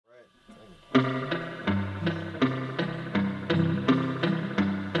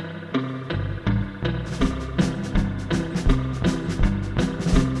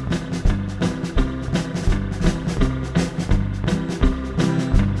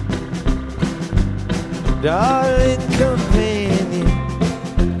Darlin Companion,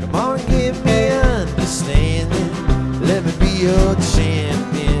 come on, give me understanding. Let me be your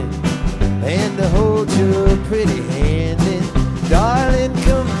champion and to hold your pretty hand in. Darlin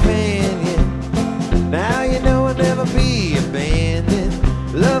Companion, now you know I'll never be abandoned.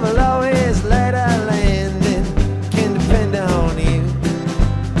 Love will always let our landing, can depend on you.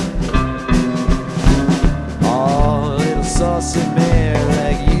 Oh, little saucy mare,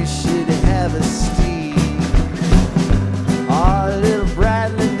 like you should have a steed. Oh, little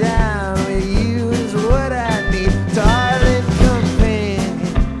bridling down with you is what I need. Darlin Companion,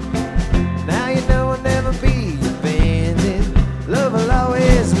 now you know I'll never be abandoned. Love will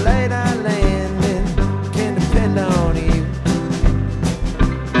always let our landing, can depend on you.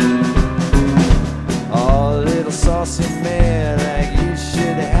 Oh, little saucy mare, like you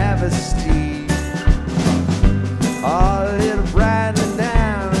should have a steed. Oh, little bridling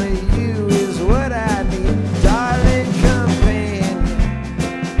down with you is what I need. Darlin Companion,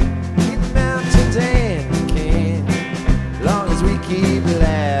 keep the mountains and the canyon, long as we keep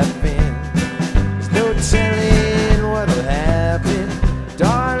laughing. There's no telling what'll happen.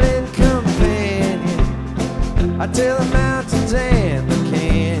 Darlin Companion, I tell the mountains and the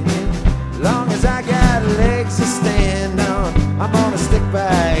canyon, long as I got legs to stand on, I'm gonna stick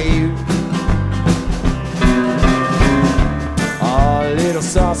by you. Oh, little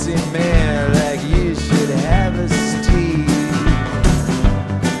saucy mare.